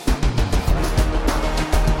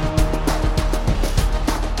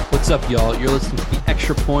What's up, y'all? You're listening to the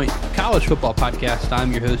Extra Point College Football Podcast.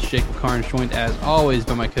 I'm your host, Jacob Carnes, joined as always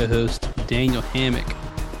by my co-host, Daniel Hammock.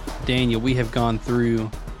 Daniel, we have gone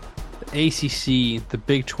through the ACC, the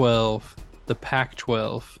Big 12, the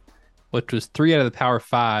Pac-12, which was 3 out of the Power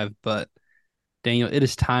 5, but Daniel, it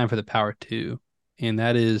is time for the Power 2, and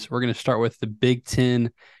that is, we're going to start with the Big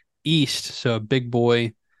 10 East, so a big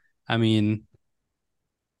boy. I mean,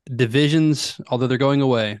 divisions, although they're going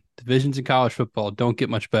away, divisions in college football don't get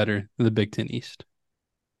much better than the Big 10 East.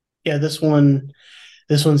 Yeah, this one's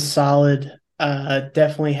solid.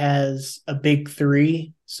 Definitely has a big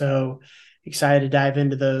three, so excited to dive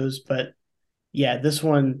into those. But yeah, this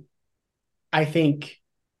one I think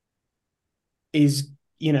is,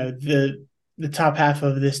 the top half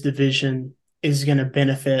of this division is going to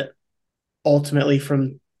benefit ultimately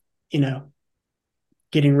from,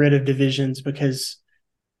 getting rid of divisions, because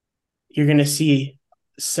you're going to see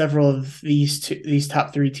several of these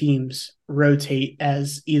top three teams rotate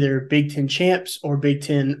as either Big Ten champs or Big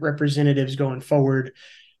Ten representatives going forward,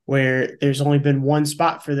 where there's only been one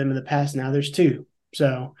spot for them in the past. Now there's two.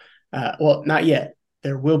 So, well, not yet.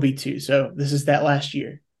 There will be two. So this is that last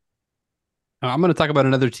year. I'm going to talk about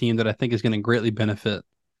another team that I think is going to greatly benefit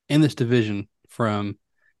in this division from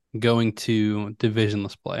going to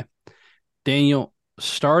divisionless play. Daniel,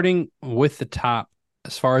 starting with the top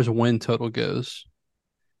as far as win total goes,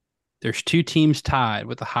 there's two teams tied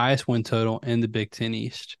with the highest win total in the Big Ten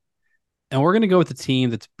East. And we're going to go with the team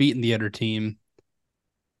that's beaten the other team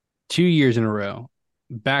 2 years in a row,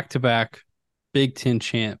 back-to-back Big Ten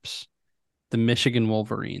champs, the Michigan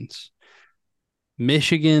Wolverines.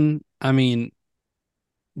 Michigan, I mean,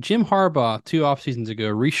 Jim Harbaugh 2 off seasons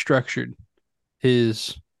ago restructured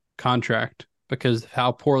his contract because of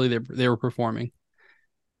how poorly they were performing.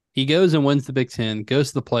 He goes and wins the Big Ten, goes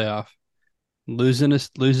to the playoff, loses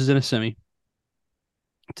in a semi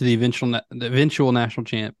to the eventual national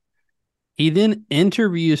champ. He then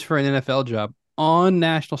interviews for an NFL job on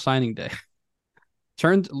National Signing Day.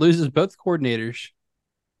 Loses both coordinators,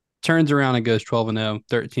 turns around and goes 12-0,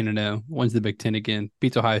 13-0, wins the Big Ten again,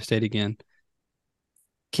 beats Ohio State again.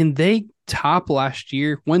 Can they top last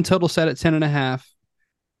year? Win total set at 10.5.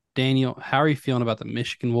 Daniel, how are you feeling about the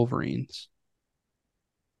Michigan Wolverines?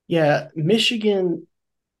 Yeah, Michigan.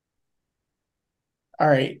 All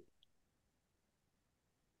right.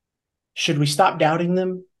 Should we stop doubting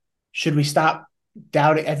them? Should we stop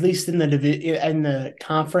doubting, at least in the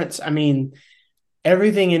conference? I mean,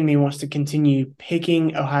 everything in me wants to continue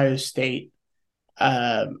picking Ohio State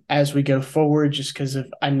as we go forward, just because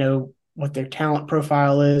I know what their talent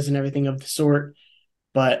profile is and everything of the sort.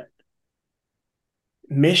 But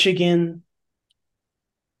Michigan,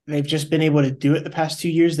 they've just been able to do it the past 2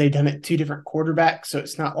 years. They've done it 2 different quarterbacks, so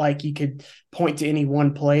it's not like you could point to any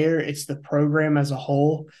one player. It's the program as a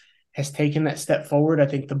whole has taken that step forward. I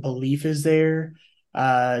think the belief is there.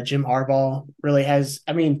 Jim Harbaugh really has –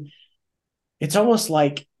 I mean, it's almost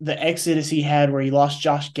like the exodus he had where he lost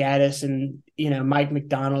Josh Gaddis and, Mike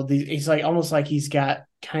McDonald. It's like almost like he's got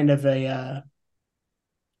kind of a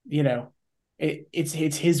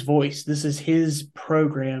it's his voice. This is his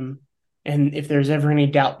program. And if there's ever any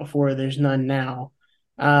doubt before, there's none now.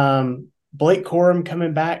 Blake Corum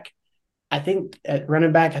coming back, I think at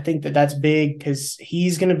running back, I think that's big because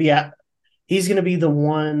he's going to be the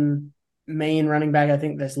one main running back I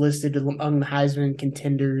think that's listed among the Heisman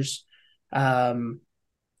contenders. And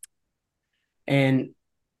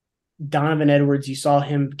Donovan Edwards, you saw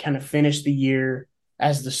him kind of finish the year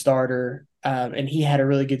as the starter, and he had a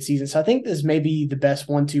really good season. So I think this may be the best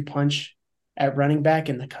 1-2 punch at running back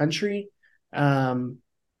in the country, at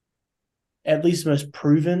least most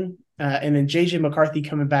proven. And then J.J. McCarthy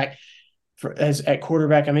coming back at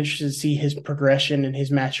quarterback. I'm interested to see his progression and his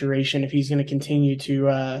maturation, if he's going to continue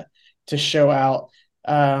to show out.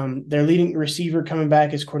 Their leading receiver coming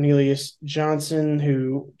back is Cornelius Johnson,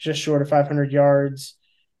 who just short of 500 yards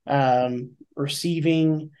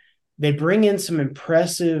receiving. They bring in some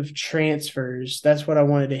impressive transfers. That's what I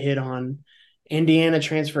wanted to hit on. Indiana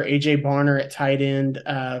transfer A.J. Barner at tight end,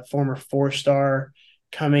 former 4-star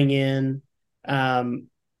coming in.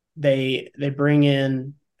 They bring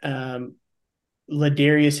in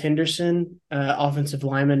Ladarius Henderson, offensive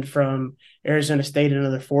lineman from Arizona State,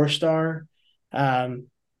 another 4-star. And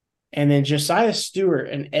then Josiah Stewart,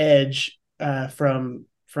 an edge from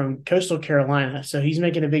Coastal Carolina. So he's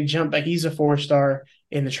making a big jump, but he's a 4-star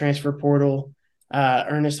in the transfer portal.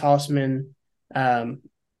 Ernest Hausman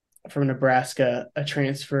from Nebraska, a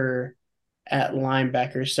transfer at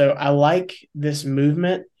linebacker. So I like this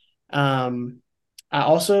movement. I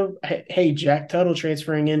also, hey, Jack Tuttle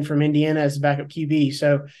transferring in from Indiana as a backup QB.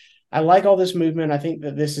 So I like all this movement. I think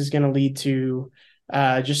that this is going to lead to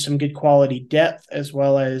just some good quality depth as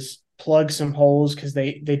well as plug some holes because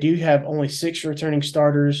they do have only 6 returning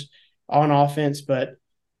starters on offense, but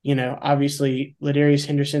obviously Ladarius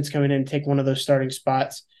Henderson's coming in and take one of those starting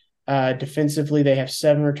spots. Defensively, they have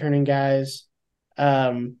 7 returning guys.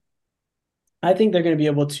 Um, I think they're going to be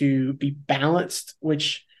able to be balanced,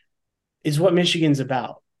 which is what Michigan's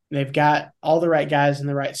about. They've got all the right guys in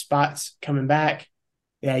the right spots coming back.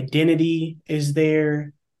 The identity is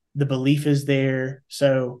there, the belief is there.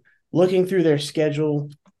 So, looking through their schedule,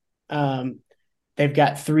 um, they've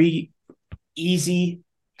got 3 easy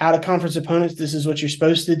out of conference opponents. This is what you're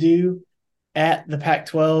supposed to do at the Pac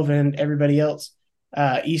 12 and everybody else.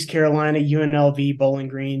 East Carolina, UNLV, Bowling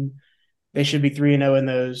Green. They should be 3-0 in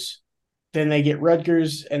those. Then they get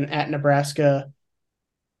Rutgers and at Nebraska.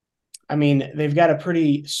 I mean, they've got a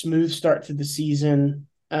pretty smooth start to the season.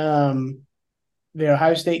 The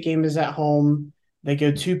Ohio State game is at home. They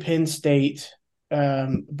go to Penn State.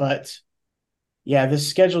 But yeah, this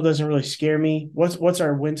schedule doesn't really scare me. What's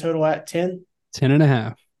our win total at? 10?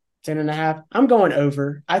 10.5. 10.5. I'm going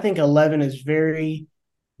over. I think 11 is very,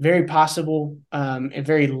 very possible and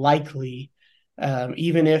very likely.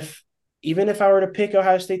 Even if I were to pick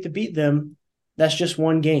Ohio State to beat them, that's just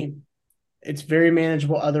one game. It's very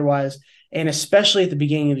manageable otherwise, and especially at the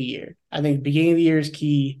beginning of the year. I think the beginning of the year is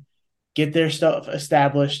key. Get their stuff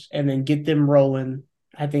established and then get them rolling.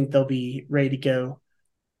 I think they'll be ready to go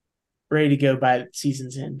by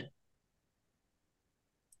season's end.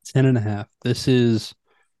 10.5. This is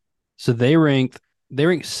so they ranked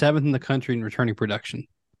 7th in the country in returning production.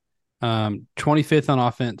 25th on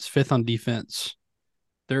offense, 5th on defense.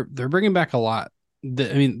 They're bringing back a lot.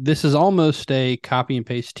 I mean, this is almost a copy and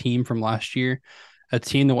paste team from last year, a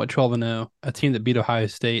team that went 12-0, a team that beat Ohio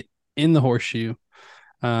State in the horseshoe,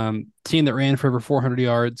 team that ran for over 400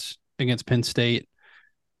 yards against Penn State,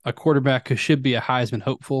 a quarterback who should be a Heisman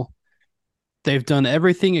hopeful. They've done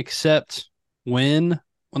everything except win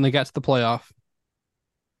when they got to the playoff,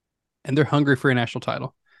 and they're hungry for a national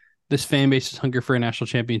title. This fan base is hungry for a national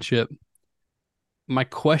championship. My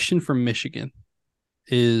question for Michigan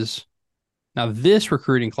is, now this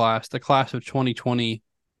recruiting class, the class of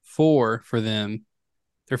 2024 for them,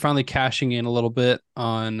 they're finally cashing in a little bit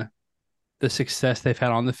on the success they've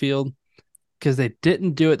had on the field because they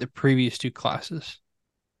didn't do it the previous 2 classes.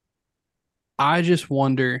 I just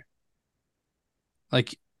wonder,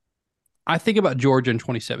 like, I think about Georgia in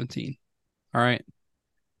 2017. All right.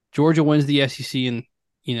 Georgia wins the SEC in,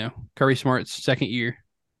 Kirby Smart's second year.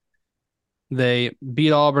 They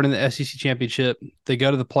beat Auburn in the SEC championship. They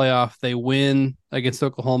go to the playoff. They win against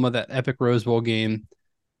Oklahoma, that epic Rose Bowl game.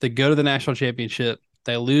 They go to the national championship.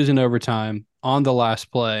 They lose in overtime on the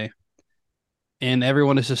last play. And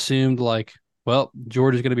everyone has assumed, like, well,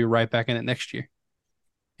 Georgia's going to be right back in it next year.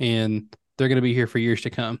 And they're going to be here for years to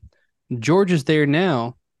come. Georgia's there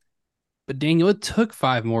now. But, Daniel, it took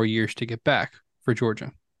 5 more years to get back for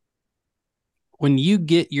Georgia. When you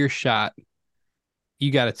get your shot,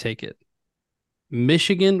 you got to take it.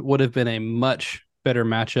 Michigan would have been a much better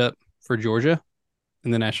matchup for Georgia in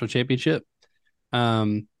the national championship.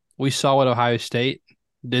 We saw what Ohio State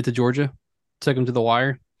did to Georgia, took them to the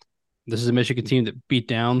wire. This is a Michigan team that beat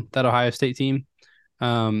down that Ohio State team.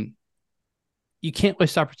 You can't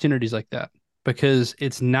waste opportunities like that because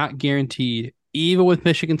it's not guaranteed, even with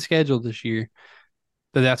Michigan's schedule this year,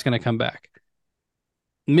 that that's going to come back.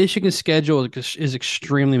 Michigan's schedule is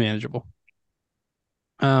extremely manageable.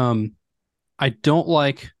 I don't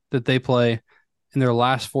like that they play in their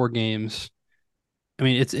last 4 games. I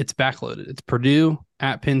mean, it's backloaded. It's Purdue,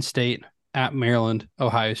 at Penn State, at Maryland,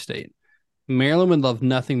 Ohio State. Maryland would love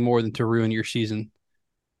nothing more than to ruin your season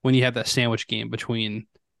when you have that sandwich game between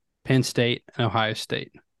Penn State and Ohio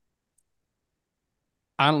State.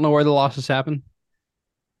 I don't know where the losses happen.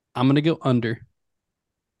 I'm going to go under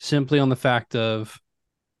simply on the fact of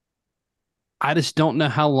I just don't know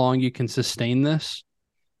how long you can sustain this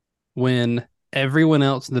when everyone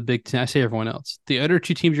else in the Big Ten, I say everyone else, the other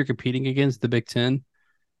 2 teams you're competing against, the Big Ten,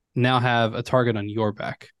 now have a target on your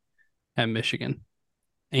back at Michigan.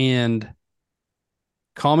 And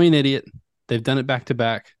call me an idiot. They've done it back to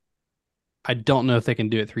back. I don't know if they can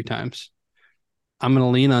do it 3 times. I'm going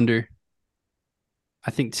to lean under.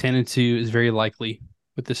 I think 10-2 is very likely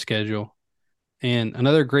with the schedule. And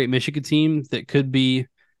another great Michigan team that could be,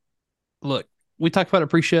 look, we talked about it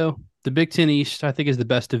pre-show. The Big Ten East, I think, is the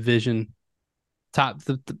best division,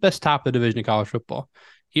 the best top of the division in college football.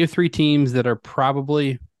 You have 3 teams that are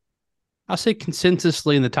probably, I'll say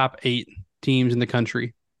consensusly in the top 8 teams in the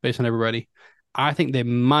country based on everybody. I think they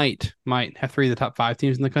might have 3 of the top 5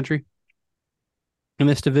 teams in the country. in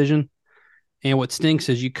this division. And what stinks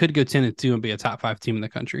is you could go 10-2 and be a top 5 team in the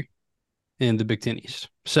country in the Big Ten East.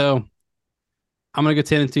 So I'm gonna go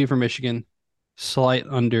 10-2 for Michigan, slight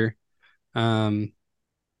under. Um,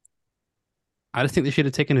 I just think they should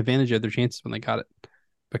have taken advantage of their chances when they got it,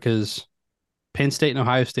 because Penn State and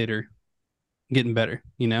Ohio State are getting better.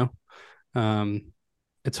 Um,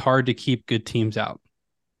 it's hard to keep good teams out.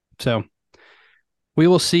 So we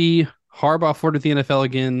will see Harbaugh forward with the NFL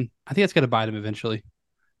again. I think it's going to bite him eventually.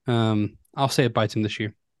 I'll say it bites him this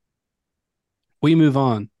year. We move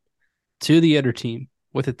on to the other team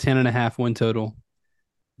with a 10.5 win total,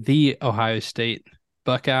 the Ohio State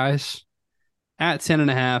Buckeyes. At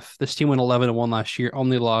 10.5, this team went 11-1 last year,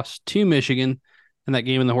 only lost to Michigan in that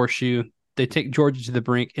game in the Horseshoe. They take Georgia to the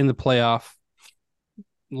brink in the playoff,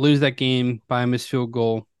 lose that game by a missed field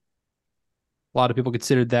goal. A lot of people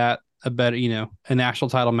considered that a better, a national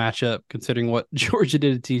title matchup, considering what Georgia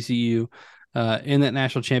did at TCU in that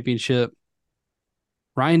national championship.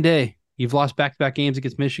 Ryan Day, you've lost back-to-back games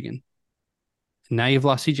against Michigan. Now you've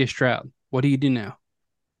lost CJ Stroud. What do you do now?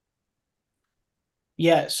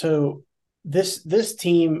 Yeah, so this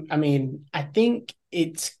team, I mean, I think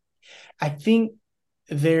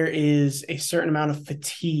there is a certain amount of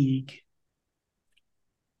fatigue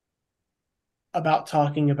about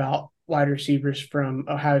talking about wide receivers from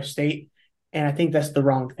Ohio State. And I think that's the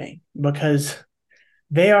wrong thing, because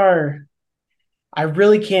they are, I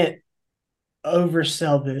really can't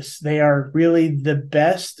oversell this. They are really the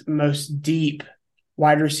best, most deep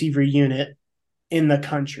wide receiver unit in the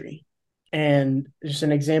country. And just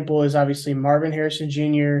an example is obviously Marvin Harrison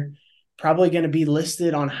Jr., probably going to be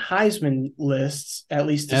listed on Heisman lists, at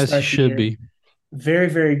least to As he start the should year. be. Very,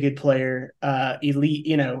 very good player. Elite,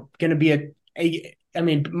 going to be I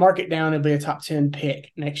mean, mark it down, it'll be a top 10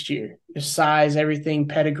 pick next year. His size, everything,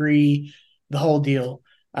 pedigree, the whole deal.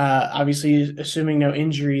 Obviously, assuming no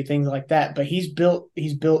injury, things like that. But he's built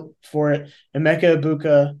for it. Emeka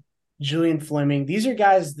Ibuka, Julian Fleming. These are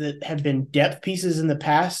guys that have been depth pieces in the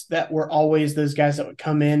past that were always those guys that would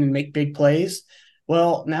come in and make big plays.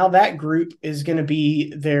 Well, now that group is going to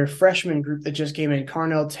be their freshman group that just came in.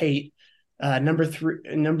 Carnell Tate,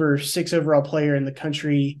 number 6 overall player in the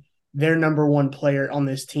country, their number 1 player on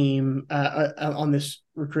this team, on this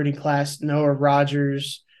recruiting class. Noah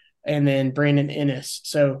Rogers, and then Brandon Ennis.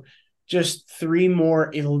 So just 3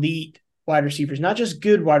 more elite wide receivers, not just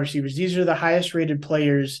good wide receivers. These are the highest rated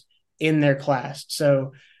players in their class.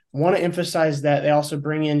 So want to emphasize that. They also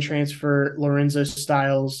bring in transfer Lorenzo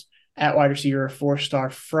Styles at wide receiver, a 4-star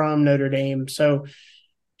from Notre Dame. So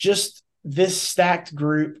just this stacked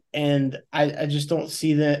group, and I just don't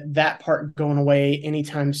see that part going away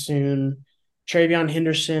anytime soon. TreVeyon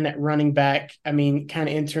Henderson at running back, I mean, kind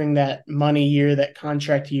of entering that money year, that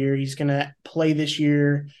contract year. He's going to play this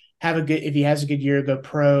year, if he has a good year, go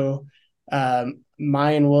pro.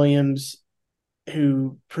 Mayan Williams,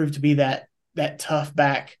 who proved to be that tough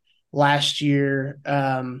back last year,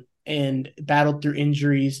 and battled through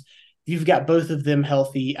injuries. You've got both of them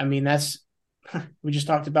healthy. I mean, we just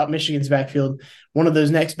talked about Michigan's backfield. One of those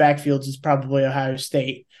next backfields is probably Ohio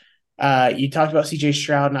State. You talked about CJ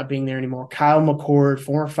Stroud not being there anymore. Kyle McCord,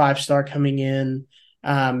 former 5-star coming in,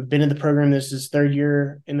 been in the program. This is his 3rd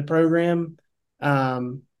year in the program.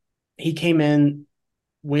 He came in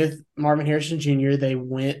with Marvin Harrison Jr. They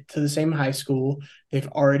went to the same high school. They've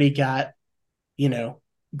already got,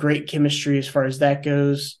 great chemistry as far as that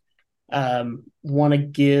goes. Want to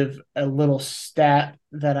give a little stat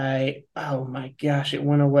that oh my gosh, it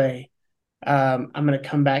went away. I'm going to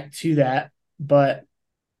come back to that, but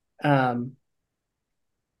dadgummit,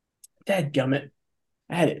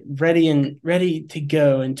 I had it ready to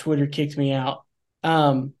go, and Twitter kicked me out.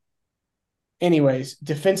 Anyways,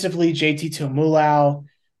 defensively, JT Tuimoloau,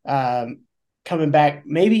 coming back,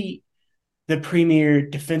 maybe the premier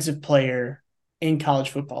defensive player in college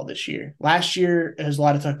football this year. Last year, there's a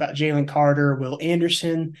lot of talk about Jalen Carter, Will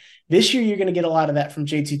Anderson. This year, you're going to get a lot of that from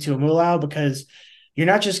JT Tuimoloau, because you're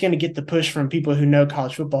not just going to get the push from people who know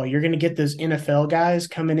college football. You're going to get those NFL guys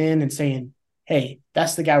coming in and saying, hey,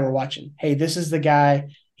 that's the guy we're watching. Hey, this is the guy.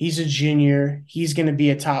 He's a junior. He's going to be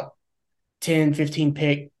a top 10, 15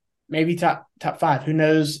 pick, maybe top 5. Who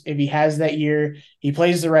knows if he has that year? He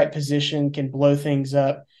plays the right position, can blow things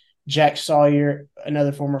up. Jack Sawyer,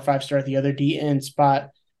 another former 5-star at the other D-end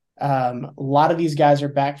spot. A lot of these guys are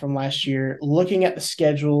back from last year. Looking at the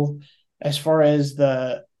schedule, as far as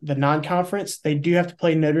the non-conference, they do have to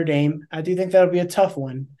play Notre Dame. I do think that'll be a tough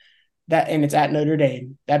one. And it's at Notre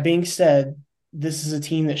Dame. That being said, this is a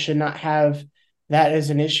team that should not have that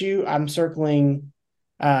as an issue. I'm circling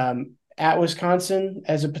at Wisconsin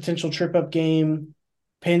as a potential trip-up game.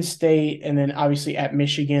 Penn State, and then obviously at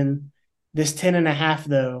Michigan. This 10.5,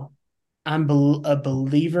 though, I'm a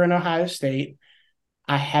believer in Ohio State.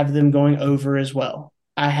 I have them going over as well.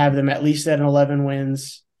 I have them at least at an 11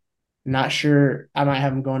 wins. Not sure. I might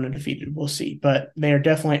have them going undefeated. We'll see. But they are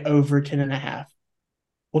definitely over 10.5.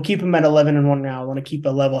 We'll keep them at 11-1 now. I want to keep a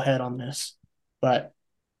level head on this. But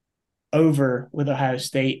over with Ohio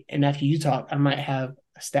State. And after you talk, I might have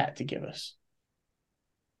a stat to give us.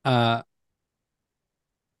 Uh,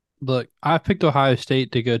 Look, I picked Ohio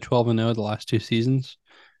State to go 12-0 the last two seasons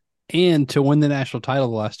and to win the national title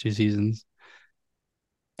the last two seasons.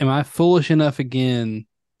 Am I foolish enough again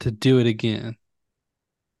to do it again?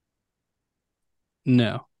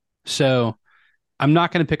 No. So I'm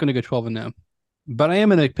not going to pick them to go 12-0, but I am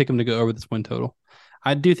going to pick them to go over this win total.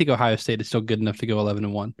 I do think Ohio State is still good enough to go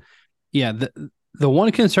 11-1. Yeah, the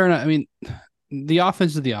one concern, I mean, the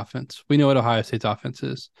offense is the offense. We know what Ohio State's offense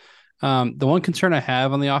is. The one concern I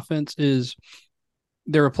have on the offense is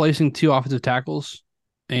they're replacing two offensive tackles,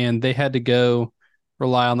 and they had to go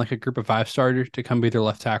rely on like a group of five starters to come be their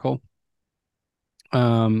left tackle.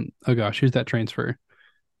 Oh gosh, who's that transfer?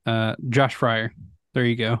 Josh Fryer. There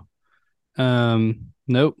you go.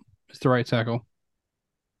 Nope, it's the right tackle.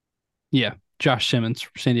 Yeah, Josh Simmons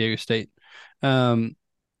from San Diego State. That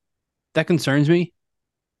concerns me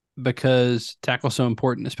because tackle's so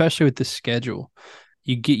important, especially with the schedule.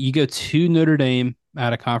 You go to Notre Dame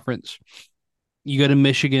out of conference, you go to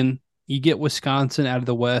Michigan, you get Wisconsin out of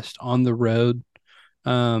the West on the road.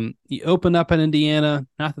 You open up in Indiana.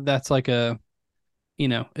 Not that that's like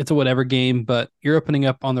it's a whatever game, but you're opening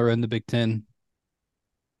up on the road in the Big Ten.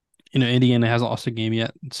 Indiana hasn't lost a game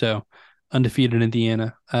yet, so undefeated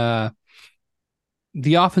Indiana.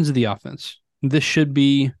 The offense of the offense. This should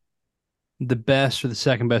be the best or the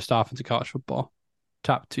second best offense in college football.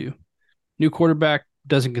 Top two. New quarterback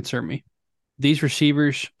doesn't concern me. These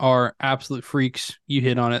receivers are absolute freaks. You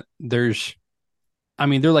hit on it. They're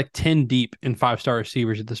like 10 deep in five-star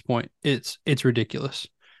receivers at this point. It's ridiculous.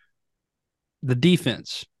 The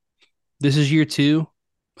defense. This is year two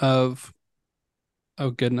of, oh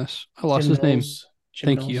goodness, I lost Jim his name. Knowles.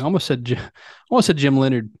 Thank you. I almost said Jim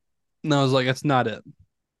Leonard. And I was like, that's not it.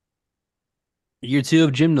 Year two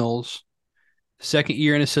of Jim Knowles. Second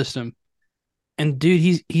year in a system. And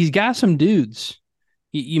dude, he's got some dudes.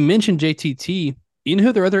 You mentioned JTT. You know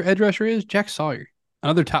who their other edge rusher is? Jack Sawyer,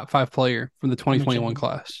 another top 5 player from the 2021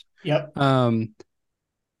 class. Yep.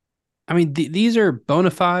 These are bona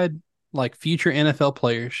fide like future NFL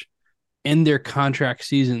players in their contract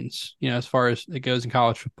seasons, as far as it goes in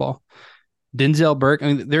college football. Denzel Burke,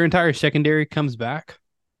 their entire secondary comes back.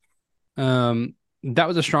 That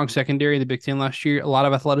was a strong secondary in the Big Ten last year. A lot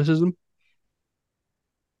of athleticism.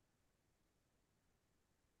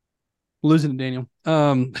 Losing to Daniel.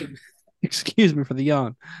 Excuse me for the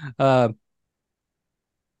yawn.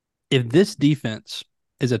 If this defense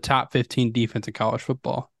is a top 15 defense in college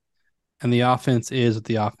football and the offense is what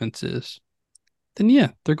the offense is, then yeah,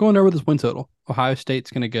 they're going over this win total. Ohio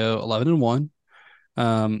State's going to go 11-1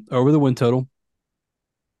 over the win total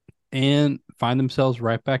and find themselves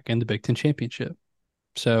right back in the Big Ten championship.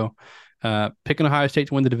 So picking Ohio State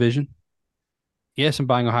to win the division. Yes, I'm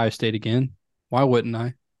buying Ohio State again. Why wouldn't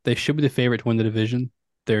I? They should be the favorite to win the division.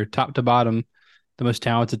 They're top to bottom, the most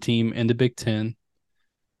talented team in the Big Ten.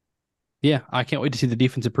 Yeah, I can't wait to see the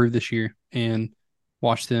defense improve this year and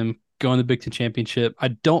watch them go in the Big Ten championship.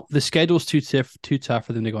 The schedule's too tough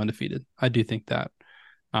for them to go undefeated. I do think that.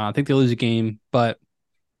 I think they lose a game, but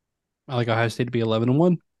I like Ohio State to be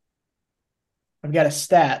 11-1. I've got a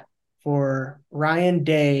stat for Ryan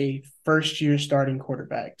Day first-year starting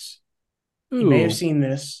quarterbacks. Ooh. You may have seen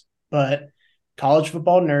this, but college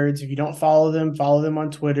football nerds, if you don't follow them on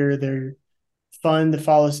Twitter. They're fun to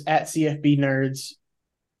follow us at CFB Nerds.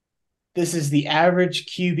 This is the average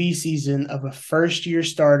QB season of a first-year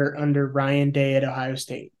starter under Ryan Day at Ohio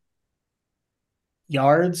State.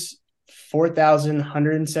 Yards,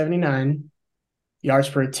 4,179. Yards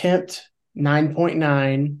per attempt,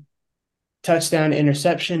 9.9. Touchdown to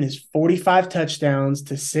interception is 45 touchdowns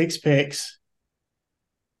to 6 picks.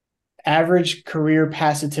 Average career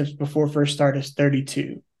pass attempts before first start is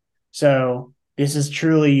 32. So this is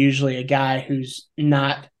truly usually a guy who's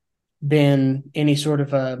not been any sort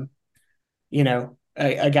of a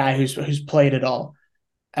guy who's played at all.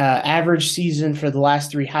 Average season for the last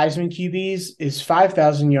 3 Heisman QBs is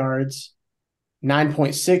 5,000 yards,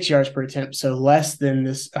 9.6 yards per attempt, so less than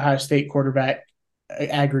this Ohio State quarterback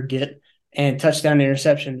aggregate, and touchdown to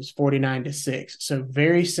interception is 49-6. So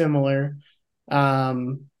very similar.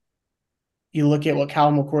 You look at what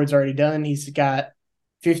Kyle McCord's already done. He's got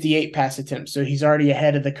 58 pass attempts. So he's already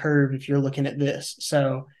ahead of the curve if you're looking at this.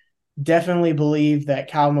 So definitely believe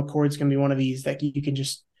that Kyle McCord's going to be one of these that you can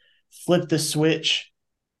just flip the switch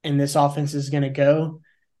and this offense is going to go.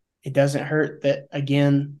 It doesn't hurt that,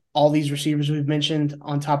 again, all these receivers we've mentioned,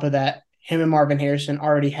 on top of that, him and Marvin Harrison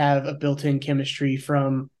already have a built-in chemistry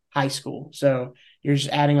from high school. So you're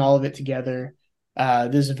just adding all of it together.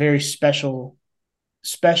 This is a very special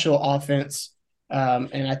offense.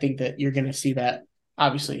 And I think that you're going to see that,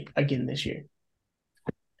 obviously, again this year.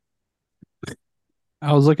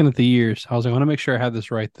 I was looking at the years. I was like, I want to make sure I had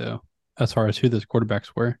this right though, as far as who those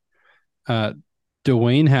quarterbacks were. Uh,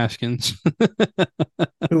 Dwayne Haskins,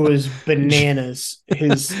 Who was bananas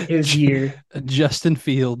his year. Justin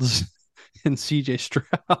Fields, and CJ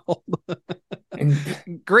Stroud.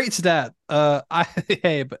 And Great stat. I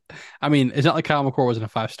hey, but I mean, it's not like Kyle McCord wasn't a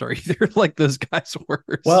 5-star either. Like those guys were.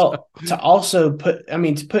 So. well, to put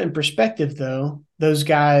in perspective though, those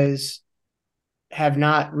guys have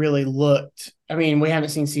not really looked. I mean, we haven't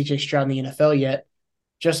seen CJ Stroud in the NFL yet.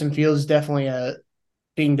 Justin Fields is definitely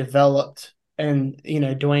being developed, and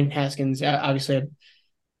Dwayne Haskins, obviously,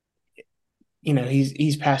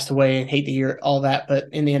 he's passed away and hate to hear all that, but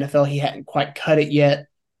in the NFL he hadn't quite cut it yet.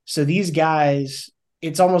 So these guys,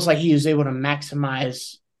 it's almost like he was able to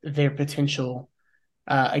maximize their potential.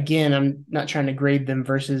 Again, I'm not trying to grade them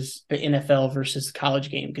versus the NFL versus the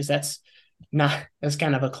college game, because that's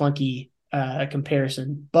kind of a clunky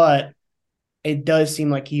comparison, but it does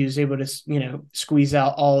seem like he was able to squeeze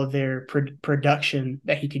out all of their production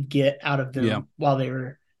that he could get out of them Yeah, while they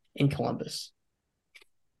were in Columbus.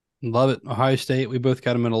 love it. Ohio State. We both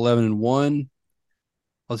got them at 11-1.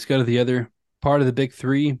 Let's go to the other part of the big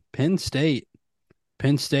three. Penn State.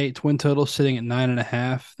 Penn State twin total sitting at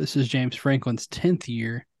 9.5. This is James Franklin's 10th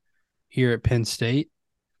year here at Penn State.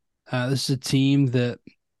 This is a team that,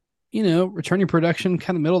 returning production,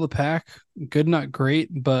 kind of middle of the pack, good, not great,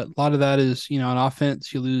 but a lot of that is, on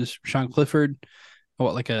offense. You lose Sean Clifford,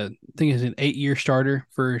 I think he's an 8-year starter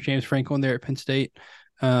for James Franklin there at Penn State.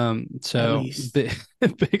 So big,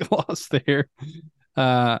 big loss there.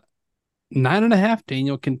 9.5,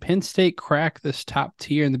 Daniel. Can Penn State crack this top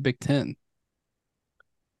tier in the Big Ten?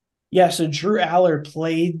 Yeah, so Drew Aller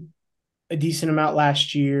played a decent amount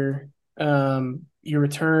last year. You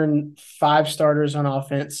return 5 starters on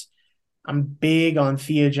offense. I'm big on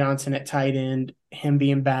Theo Johnson at tight end, him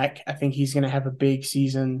being back. I think he's going to have a big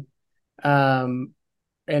season. And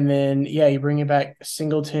then, you bring it back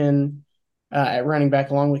Singleton at running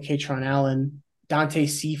back along with Katron Allen. Dante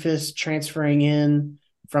Cephas transferring in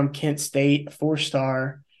from Kent State, a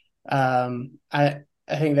 4-star. I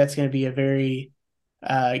think that's going to be a very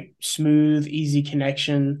smooth, easy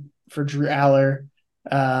connection for Drew Aller.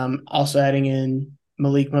 Also adding in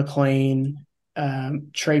Malik McLean,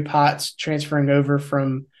 Trey Potts transferring over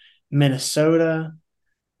from Minnesota.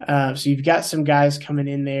 So you've got some guys coming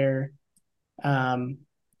in there.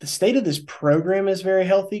 The state of this program is very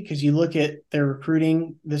healthy, because you look at their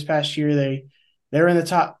recruiting this past year, they're in the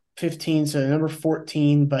top 15, so number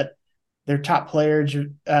 14, but their top player,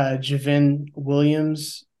 Javin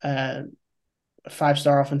Williams, a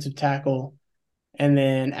 5-star offensive tackle, and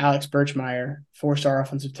then Alex Birchmeyer, 4-star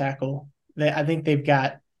offensive tackle. I think they've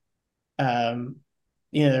got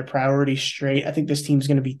their priorities straight. I think this team's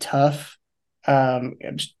going to be tough.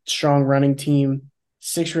 Strong running team,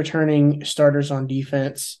 6 returning starters on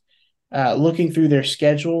defense. Looking through their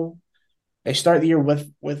schedule, they start the year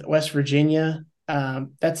with West Virginia.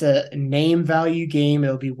 That's a name value game.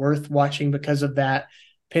 It'll be worth watching because of that.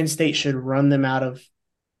 Penn State should run them out of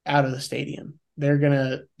the stadium. They're going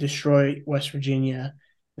to destroy West Virginia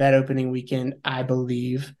that opening weekend, I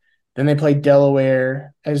believe. Then they play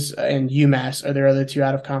Delaware and UMass are their other 2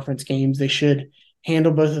 out-of-conference games. They should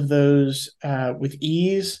handle both of those with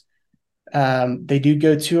ease. They do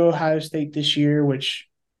go to Ohio State this year, which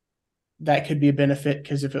that could be a benefit,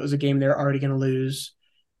 because if it was a game they're already going to lose,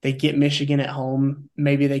 they get Michigan at home.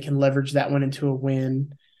 Maybe they can leverage that one into a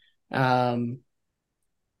win. We have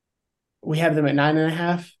them at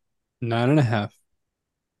 9.5. 9.5.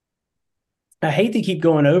 I hate to keep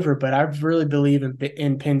going over, but I really believe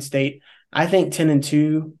in Penn State. I think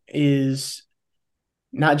 10-2 is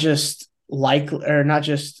not just likely, or not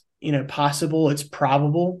just possible. It's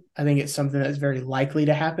probable. I think it's something that's very likely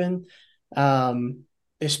to happen,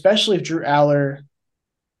 especially if Drew Aller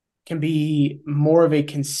can be more of a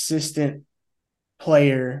consistent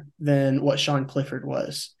player than what Sean Clifford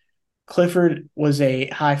was. Clifford was a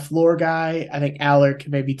high floor guy. I think Aller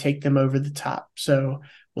can maybe take them over the top. So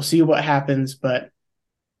we'll see what happens, but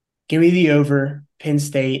give me the over. Penn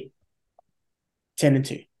State,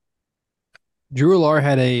 10-2. Drew Aller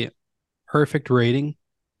had a perfect rating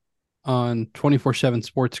on 24/7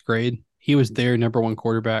 Sports Grade. He was their number one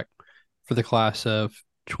quarterback for the class of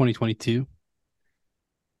 2022.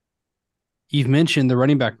 You've mentioned the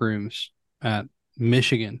running back rooms at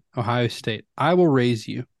Michigan, Ohio State. I will raise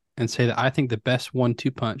you and say that I think the best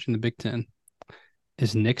 1-2 punch in the Big Ten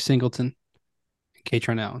is Nick Singleton and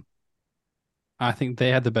Katron Allen. I think they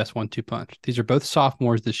had the best 1-2 punch. These are both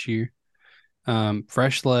sophomores this year.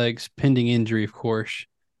 Fresh legs, pending injury, of course.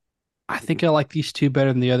 I think I like these two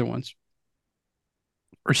better than the other ones.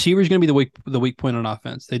 Receiver is going to be the weak point on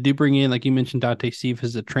offense. They do bring in, like you mentioned, Dante Steve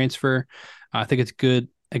as a transfer. I think it's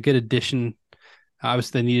a good addition.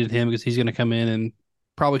 Obviously, they needed him because he's going to come in and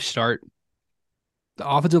probably start. The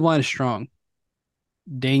offensive line is strong.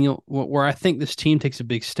 Daniel, where I think this team takes a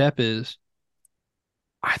big step is,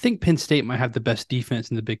 I think Penn State might have the best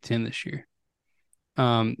defense in the Big Ten this year.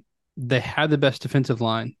 They had the best defensive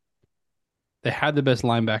line. They had the best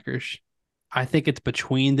linebackers. I think it's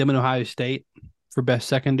between them and Ohio State for best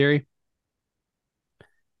secondary.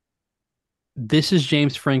 This is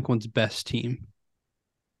James Franklin's best team.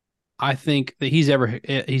 I think that he's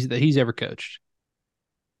ever coached.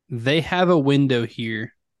 They have a window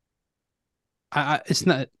here. It's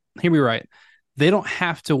not. Hear me right. They don't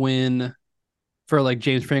have to win for like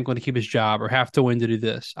James Franklin to keep his job or have to win to do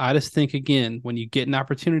this. I just think again, when you get an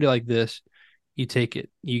opportunity like this, you take it.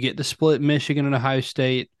 You get to split Michigan and Ohio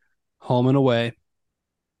State, home and away.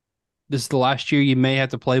 This is the last year you may have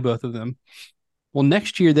to play both of them. Well,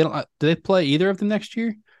 next year they don't. Do they play either of them next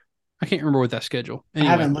year? I can't remember with that schedule. Anyway,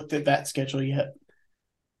 I haven't looked at that schedule yet.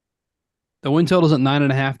 The win total is at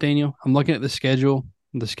 9.5, Daniel. I'm looking at the schedule.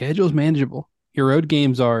 The schedule is manageable. Your road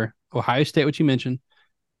games are Ohio State, which you mentioned,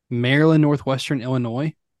 Maryland, Northwestern,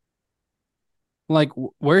 Illinois. Like,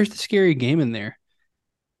 where's the scary game in there?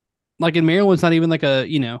 Like in Maryland, it's not even like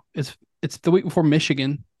it's the week before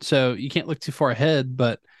Michigan, so you can't look too far ahead.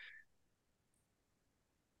 But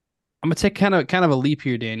I'm gonna take kind of a leap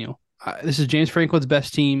here, Daniel. This is James Franklin's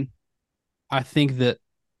best team. I think that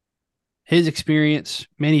his experience,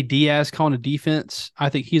 Manny Diaz calling a defense, I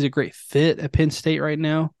think he's a great fit at Penn State right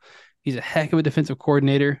now. He's a heck of a defensive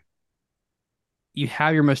coordinator. You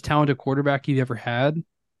have your most talented quarterback you've ever had.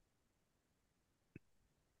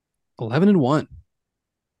 11-1.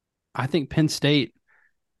 I think Penn State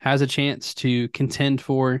has a chance to contend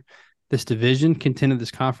for this division, contend in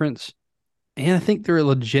this conference, and I think they're a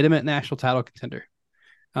legitimate national title contender.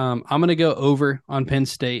 I'm going to go over on Penn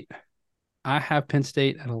State. I have Penn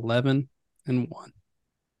State at 11-1.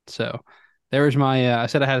 So there's my. I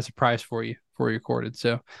said I had a surprise for you before we recorded.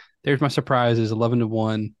 So there's my surprise is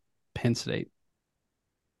 11-1 Penn State.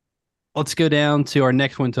 Let's go down to our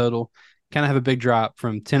next win total. Kind of have a big drop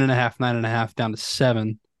from 10.5, 9.5 down to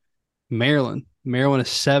 7. Maryland is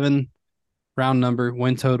 7 round number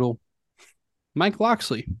win total. Mike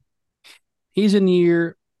Locksley. He's in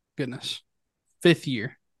fifth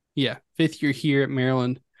year. Yeah, fifth year here at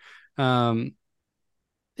Maryland.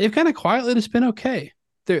 They've kind of quietly just been okay.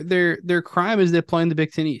 Their crime is they play in the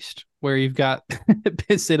Big Ten East, where you've got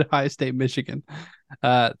Penn State, Ohio State, Michigan.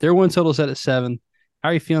 Their win total set at 7. How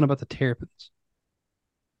are you feeling about the Terrapins?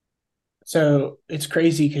 So it's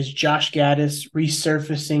crazy because Josh Gaddis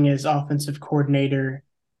resurfacing as offensive coordinator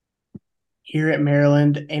here at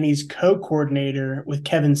Maryland, and he's co-coordinator with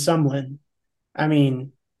Kevin Sumlin. I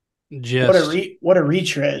mean, what a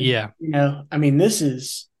retread. Yeah. I mean, this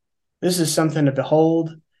is something to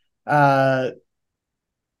behold. Only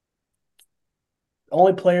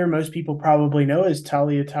player most people probably know is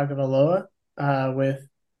Talia Tagovailoa with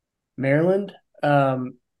Maryland.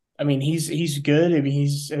 I mean, he's good. I mean,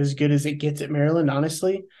 he's as good as it gets at Maryland,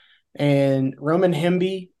 honestly. And Roman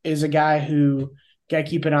Hemby is a guy who got to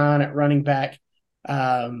keep an eye on at running back.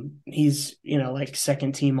 He's like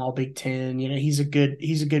second team All Big Ten. He's a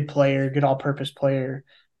good player, good all-purpose player.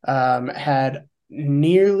 Had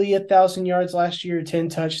nearly 1,000 yards last year, 10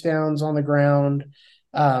 touchdowns on the ground.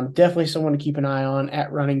 Definitely someone to keep an eye on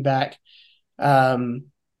at running back. If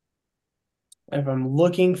I'm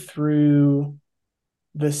looking through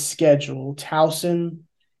the schedule, Towson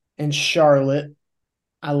and Charlotte,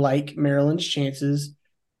 I like Maryland's chances.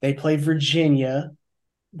 They play Virginia.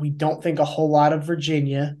 We don't think a whole lot of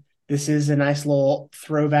Virginia. This is a nice little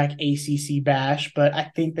throwback ACC bash, but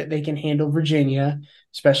I think that they can handle Virginia,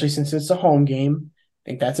 especially since it's a home game. I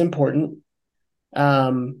think that's important.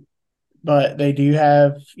 But they do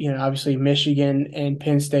have, obviously Michigan and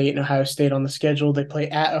Penn State and Ohio State on the schedule. They play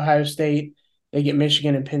at Ohio State. They get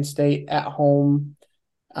Michigan and Penn State at home.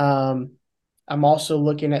 I'm also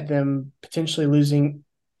looking at them potentially losing,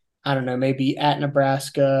 I don't know, maybe at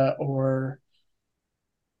Nebraska or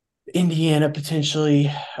Indiana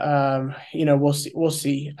potentially. We'll see. We'll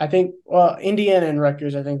see. I think Indiana and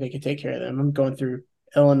Rutgers, I think they could take care of them. I'm going through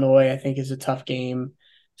Illinois. I think is a tough game.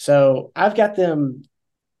 So I've got them.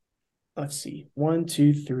 Let's see. One,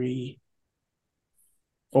 two, three,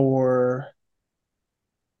 four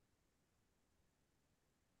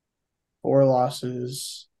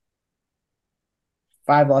losses,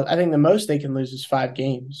 five losses. I think the most they can lose is 5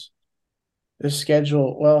 games. The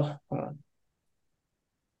schedule. Well, hold on.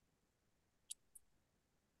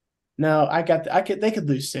 No, I could. They could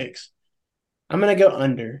lose 6. I'm gonna go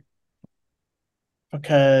under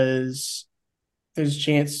because there's a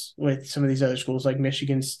chance with some of these other schools like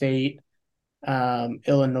Michigan State,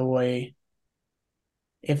 Illinois.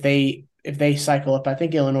 If they cycle up, I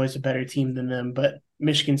think Illinois is a better team than them, but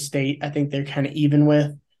Michigan State, I think they're kind of even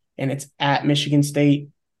with, and it's at Michigan State.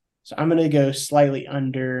 So I'm going to go slightly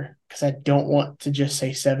under because I don't want to just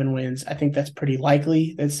say 7 wins. I think that's pretty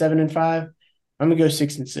likely. That's 7-5. I'm going to go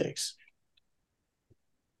 6-6.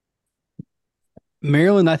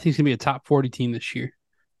 Maryland, I think, is going to be a top 40 team this year.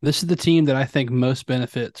 This is the team that I think most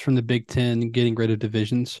benefits from the Big Ten getting rid of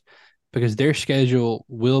divisions because their schedule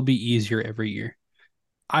will be easier every year.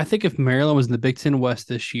 I think if Maryland was in the Big Ten West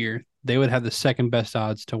this year, they would have the second best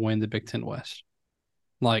odds to win the Big Ten West.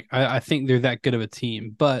 Like, I think they're that good of a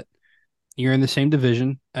team, but you're in the same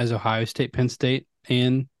division as Ohio State, Penn State,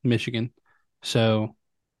 and Michigan. So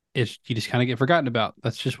you just kind of get forgotten about.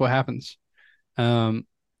 That's just what happens. Um,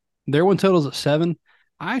 their win total's at 7.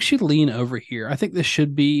 I actually lean over here. I think this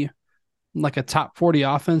should be like a top 40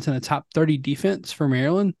 offense and a top 30 defense for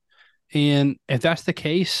Maryland. And if that's the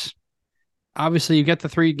case, obviously you've got the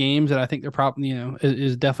 3 games that I think they're probably,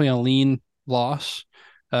 is definitely a lean loss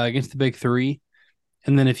against the big 3.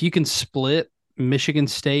 And then if you can split Michigan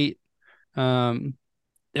State, Illinois,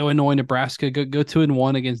 Nebraska, go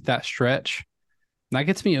 2-1 against that stretch, that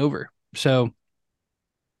gets me over. So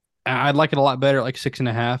I'd like it a lot better, like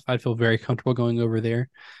 6.5. I'd feel very comfortable going over there.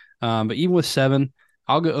 But even with 7,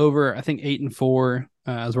 I'll go over. I think 8-4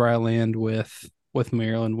 is where I land with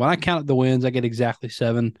Maryland. When I count the wins, I get exactly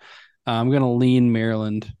 7. I'm going to lean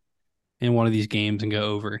Maryland in one of these games and go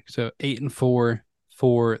over. So 8-4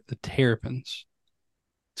 for the Terrapins.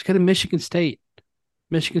 Let's go to Michigan State.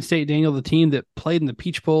 Michigan State, Daniel, the team that played in the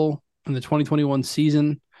Peach Bowl in the 2021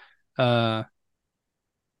 season. The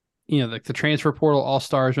transfer portal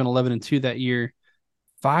all-stars went 11-2 that year.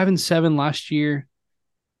 5-7 last year.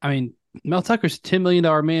 I mean, Mel Tucker's a $10 million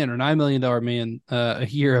man or $9 million man a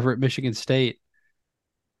year over at Michigan State.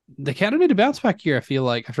 They kind of need a bounce back year, I feel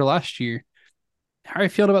like, after last year. How are you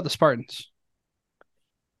feeling about the Spartans?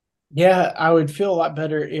 Yeah, I would feel a lot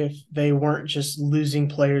better if they weren't just losing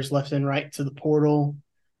players left and right to the portal,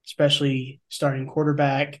 especially starting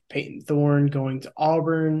quarterback Peyton Thorne going to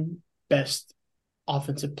Auburn, best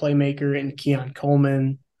offensive playmaker, and Keon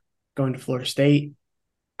Coleman going to Florida State.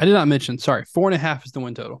 I did not mention, sorry, 4.5 is the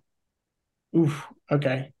win total. Oof.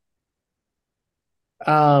 Okay.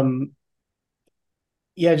 Um,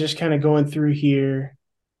 yeah, just kind of going through here,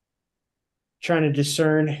 trying to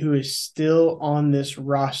discern who is still on this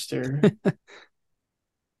roster.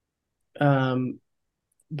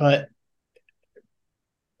 But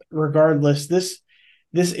regardless, this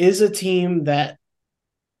is a team that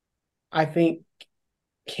I think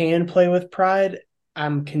can play with pride.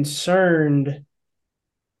 I'm concerned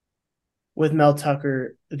with Mel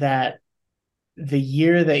Tucker that the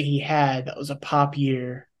year that he had, that was a pop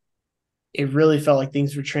year, it really felt like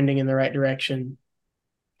things were trending in the right direction.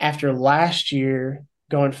 After last year,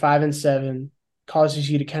 going 5-7 causes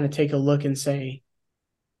you to kind of take a look and say,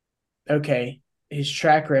 okay, his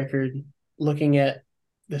track record, looking at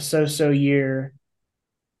the so-so year,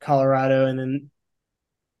 Colorado, and then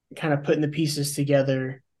kind of putting the pieces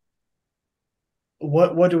together.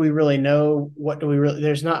 What do we really know?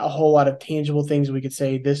 There's not a whole lot of tangible things we could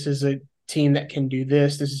say. This is a team that can do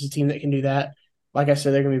this. This is a team that can do that. Like I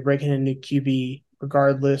said, they're going to be breaking a new QB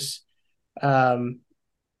regardless.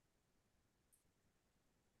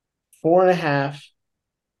 4.5.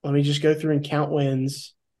 Let me just go through and count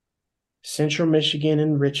wins. Central Michigan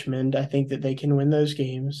and Richmond, I think that they can win those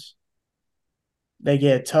games. They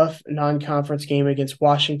get a tough non-conference game against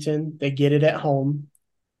Washington. They get it at home,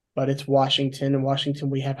 but it's Washington, and Washington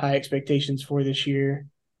we have high expectations for this year.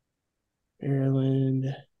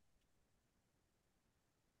 Maryland.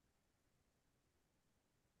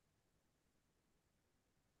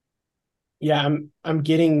 Yeah, I'm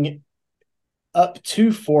getting up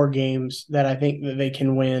to 4 games that I think that they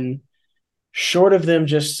can win, short of them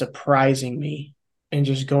just surprising me and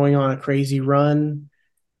just going on a crazy run,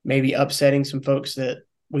 maybe upsetting some folks that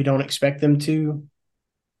we don't expect them to.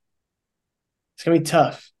 It's going to be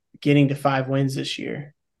tough. getting to 5 wins this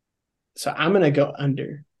year. So I'm going to go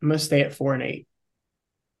under. I'm going to stay at 4-8.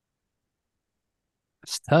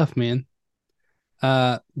 It's tough, man.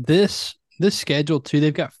 This schedule too,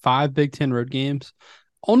 they've got 5 Big 10 road games,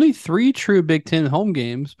 only 3 true Big 10 home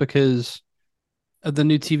games because of the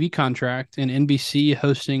new TV contract and NBC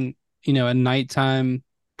hosting, a nighttime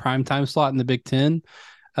prime time slot in the Big 10.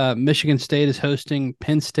 Michigan State is hosting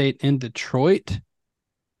Penn State in Detroit.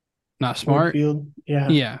 Not Ford smart. Field. Yeah.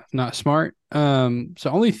 Yeah, not smart. So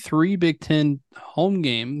only 3 Big 10 home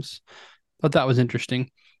games. Thought that was interesting.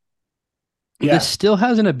 This Yeah. still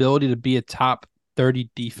has an ability to be a top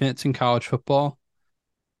 30 defense in college football.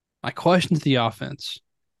 My question is the offense.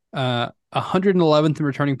 111th in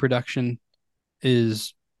returning production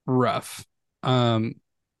is rough.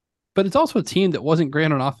 But it's also a team that wasn't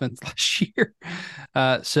great on offense last year.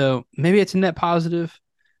 So maybe it's a net positive.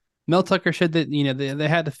 Mel Tucker said that they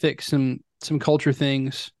had to fix some culture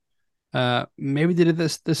things. Maybe they did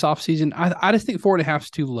this offseason. I just think 4.5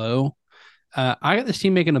 is too low. I got this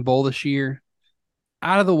team making a bowl this year.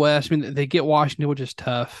 Out of the West, I mean, they get Washington, which is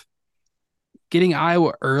tough. Getting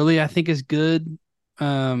Iowa early, I think, is good,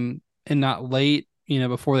 and not late.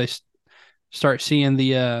 Before they start seeing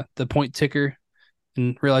the point ticker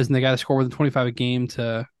and realizing they got to score within 25 a game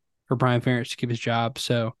for Brian Ferentz to keep his job.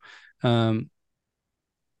 So, I'm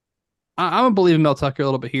gonna believe in Mel Tucker a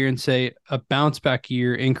little bit here and say a bounce back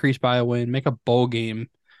year, increase by a win, make a bowl game,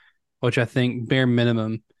 which I think bare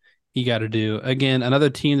minimum you got to do. Again, another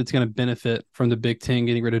team that's going to benefit from the Big 10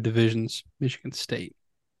 getting rid of divisions, Michigan State.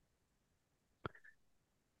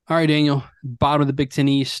 All right, Daniel, bottom of the Big 10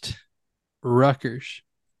 East, Rutgers.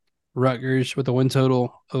 Rutgers with a win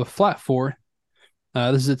total of a flat 4.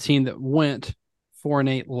 This is a team that went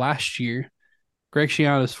 4-8 last year. Greg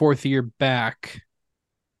Schiano's 4th year back,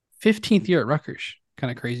 15th year at Rutgers. Kind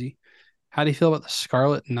of crazy. How do you feel about the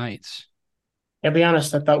Scarlet Knights? I'll be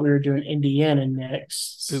honest, I thought we were doing Indiana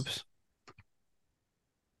next. Oops.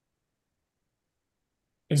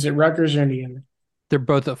 Is it Rutgers or Indiana? They're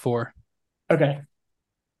both at 4. Okay.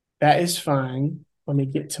 That is fine. Let me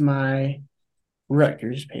get to my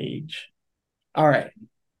Rutgers page. All right.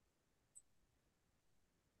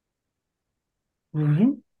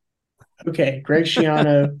 Okay. Greg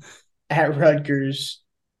Schiano at Rutgers.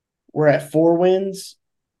 We're at 4 wins.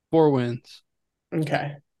 4 wins.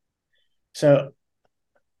 Okay. So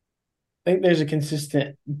I think there's a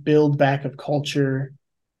consistent build back of culture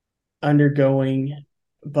undergoing,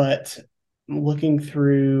 but looking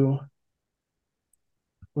through,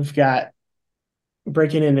 we've got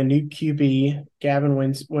breaking in a new QB, Gavin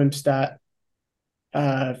Wimstad,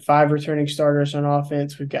 5 returning starters on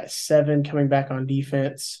offense. We've got 7 coming back on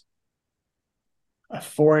defense. A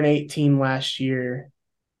 4-8 team last year.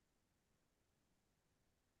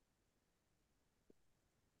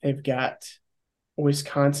 They've got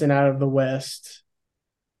Wisconsin out of the West,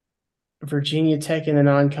 Virginia Tech in the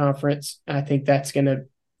non-conference. I think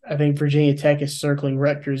Virginia Tech is circling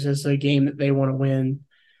Rutgers as a game that they want to win.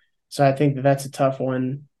 So I think that's a tough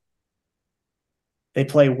one. They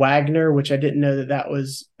play Wagner, which I didn't know that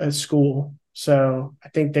was a school. So I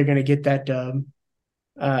think they're going to get that dub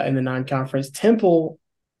in the non-conference. Temple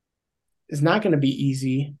is not going to be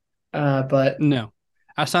easy, but no,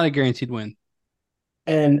 that's not a guaranteed win.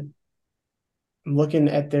 And I'm looking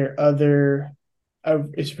at their other,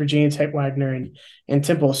 it's Virginia Tech, Wagner, and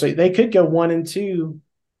Temple. So they could go 1-2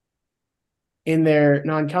 in their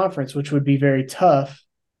non-conference, which would be very tough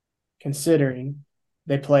considering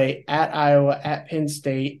they play at Iowa, at Penn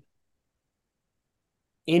State,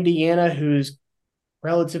 Indiana, who's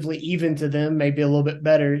relatively even to them, maybe a little bit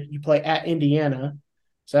better. You play at Indiana,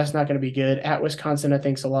 so that's not going to be good. At Wisconsin, I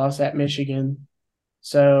think it's a loss. At Michigan.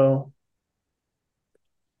 So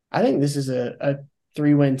I think this is a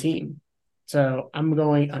 3-win team. So I'm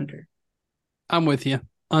going under. I'm with you.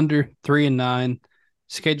 Under 3-9.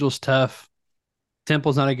 Schedule's tough.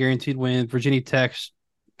 Temple's not a guaranteed win. Virginia Tech's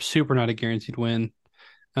super not a guaranteed win.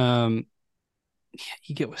 You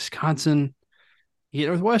get Wisconsin, you get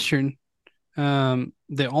Northwestern.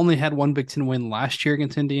 They only had 1 Big 10 win last year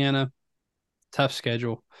against Indiana. Tough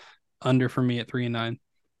schedule. Under for me at 3-9.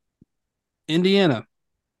 Indiana,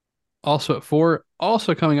 also at 4,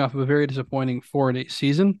 also coming off of a very disappointing 4-8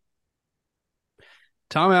 season.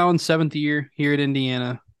 Tom Allen's 7th year here at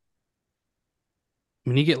Indiana. I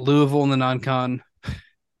mean, you get Louisville in the non-con,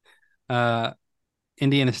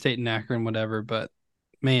 Indiana State and Akron, whatever. But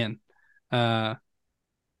man,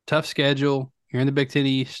 tough schedule. You're in the Big 10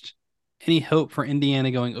 East. Any hope for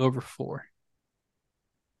Indiana going over 4?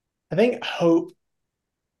 I think hope.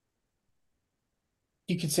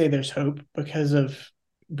 You could say there's hope because of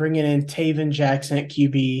bringing in Taven Jackson at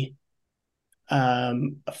QB, a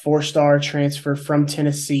 4-star transfer from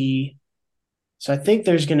Tennessee. So I think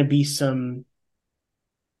there's going to be some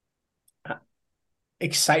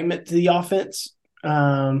excitement to the offense,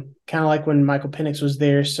 kind of like when Michael Penix was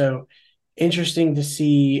there. So interesting to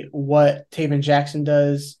see what Taven Jackson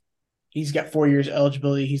does. He's got 4 years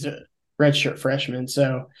eligibility. He's a redshirt freshman.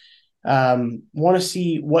 So want to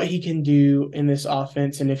see what he can do in this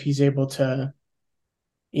offense and if he's able to,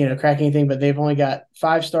 crack anything. But they've only got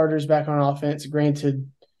 5 starters back on offense. Granted,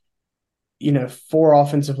 4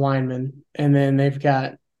 offensive linemen, and then they've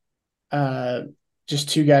got just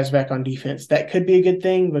 2 guys back on defense. That could be a good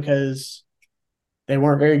thing because they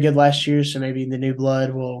weren't very good last year, so maybe the new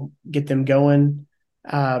blood will get them going.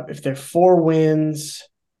 If they're 4 wins,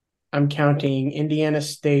 I'm counting Indiana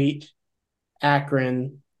State,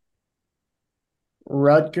 Akron,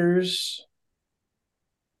 Rutgers,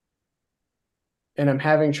 and I'm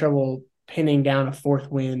having trouble pinning down a 4th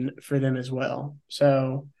win for them as well.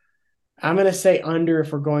 So I'm going to say under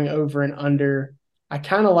if we're going over and under. I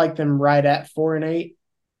kind of like them right at 4-8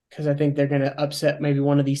 because I think they're going to upset maybe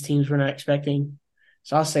one of these teams we're not expecting.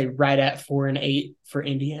 So I'll say right at 4-8 for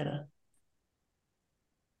Indiana.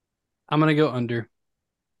 I'm going to go under.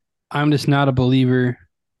 I'm just not a believer.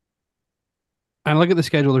 I look at the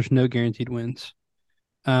schedule. There's no guaranteed wins.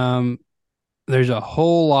 There's a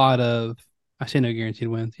whole lot of, I say no guaranteed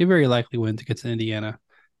wins. You very likely wins against Indiana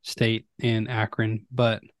State and Akron,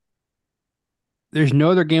 but there's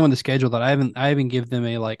no other game on the schedule that I haven't give them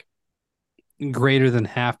a like greater than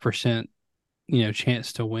 0.5%,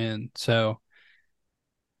 chance to win. So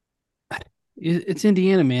it's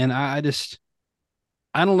Indiana, man. I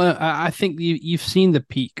don't know. I think you've seen the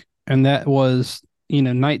peak, and that was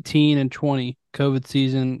 19 and 20 COVID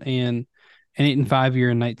season and an 8-5 year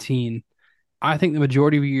in 19. I think the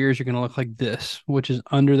majority of years are going to look like this, which is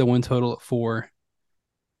under the win total at 4.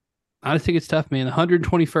 I just think it's tough, man.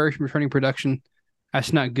 121st returning production.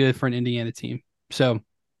 That's not good for an Indiana team. So,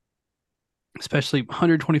 especially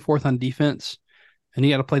 124th on defense, and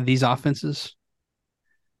you got to play these offenses.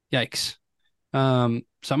 Yikes. So I'm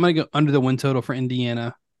going to go under the win total for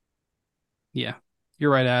Indiana. Yeah,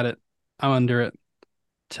 you're right at it. I'm under it.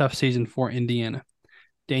 Tough season for Indiana.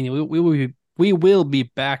 Daniel, we will be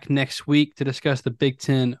back next week to discuss the Big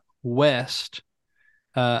Ten West,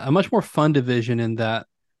 a much more fun division in that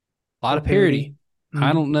a lot of parity. Mm-hmm.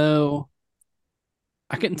 I don't know.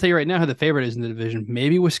 I couldn't tell you right now who the favorite is in the division.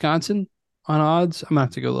 Maybe Wisconsin on odds. I'm going to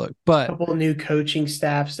have to go look. But a couple of new coaching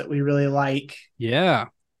staffs that we really like. Yeah,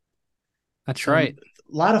 that's right.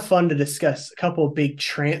 A lot of fun to discuss. A couple of big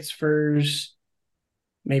transfers.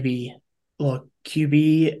 Maybe a little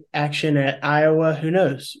QB action at Iowa. Who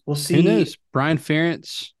knows? We'll see. Who knows? Brian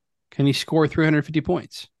Ferentz, can he score 350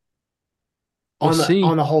 points? On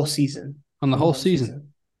the whole season. On the whole season.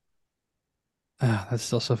 That's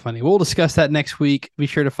still so funny. We'll discuss that next week. Be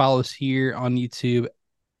sure to follow us here on YouTube,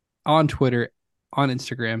 on Twitter, on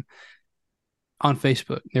Instagram, on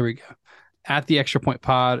Facebook. There we go. At the Extra Point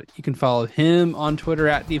Pod. You can follow him on Twitter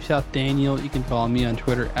at Deep South Daniel. You can follow me on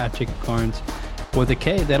Twitter at Jacob Carnes with a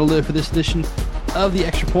K. That'll do it for this edition of the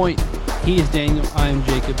Extra Point. He is Daniel. I am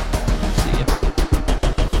Jacob. See ya.